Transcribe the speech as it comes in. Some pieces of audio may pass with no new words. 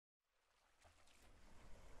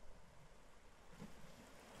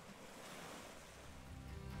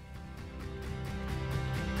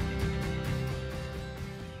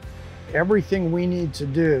Everything we need to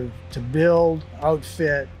do to build,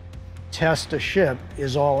 outfit, test a ship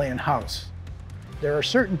is all in-house. There are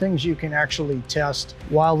certain things you can actually test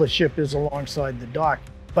while the ship is alongside the dock,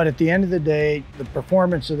 but at the end of the day, the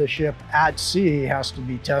performance of the ship at sea has to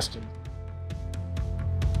be tested.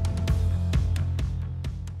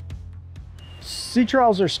 Sea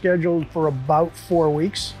trials are scheduled for about 4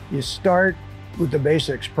 weeks. You start with the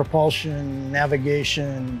basics: propulsion,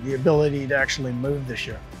 navigation, the ability to actually move the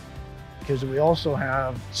ship. Because we also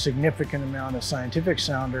have a significant amount of scientific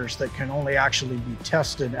sounders that can only actually be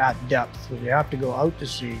tested at depth. So you have to go out to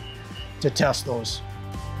sea to test those.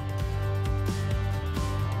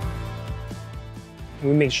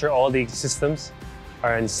 We make sure all the systems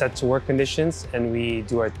are in set to work conditions, and we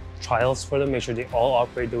do our trials for them, make sure they all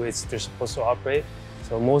operate the way they're supposed to operate.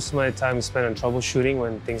 So most of my time is spent on troubleshooting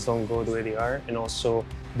when things don't go the way they are, and also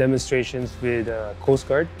demonstrations with Coast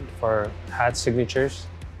Guard for HAT signatures.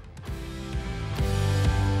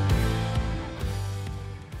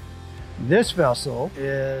 This vessel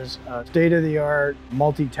is a state-of-the-art,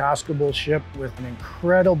 multitaskable ship with an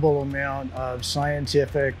incredible amount of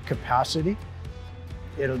scientific capacity.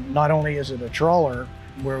 Not only is it a trawler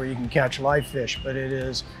where you can catch live fish, but it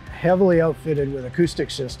is heavily outfitted with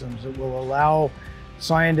acoustic systems that will allow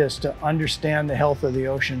scientists to understand the health of the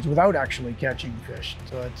oceans without actually catching fish.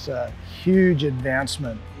 So it's a huge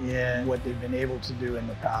advancement in what they've been able to do in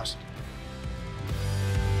the past.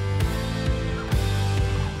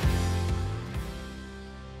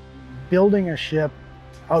 Building a ship,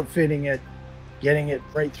 outfitting it, getting it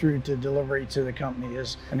right through to delivery to the company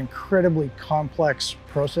is an incredibly complex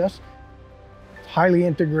process. Highly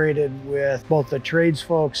integrated with both the trades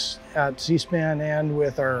folks at Seaspan and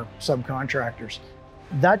with our subcontractors.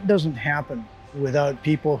 That doesn't happen without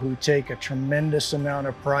people who take a tremendous amount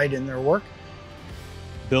of pride in their work.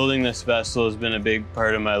 Building this vessel has been a big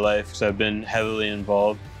part of my life because I've been heavily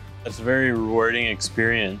involved. It's a very rewarding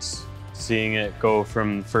experience, seeing it go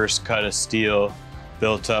from the first cut of steel,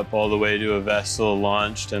 built up all the way to a vessel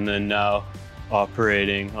launched, and then now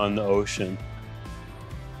operating on the ocean.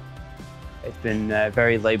 It's been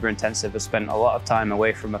very labor intensive. I've spent a lot of time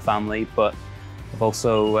away from my family, but I've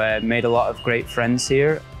also made a lot of great friends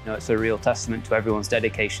here. You know, it's a real testament to everyone's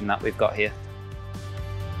dedication that we've got here.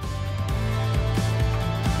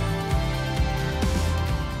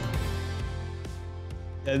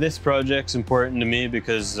 Yeah, this project's important to me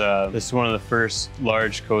because this is one of the first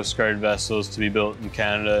large Coast Guard vessels to be built in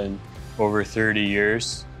Canada in over 30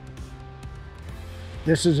 years.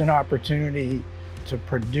 This is an opportunity to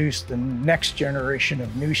produce the next generation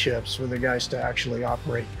of new ships for the guys to actually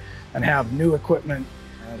operate and have new equipment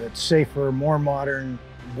that's safer, more modern,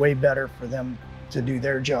 way better for them to do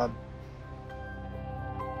their job.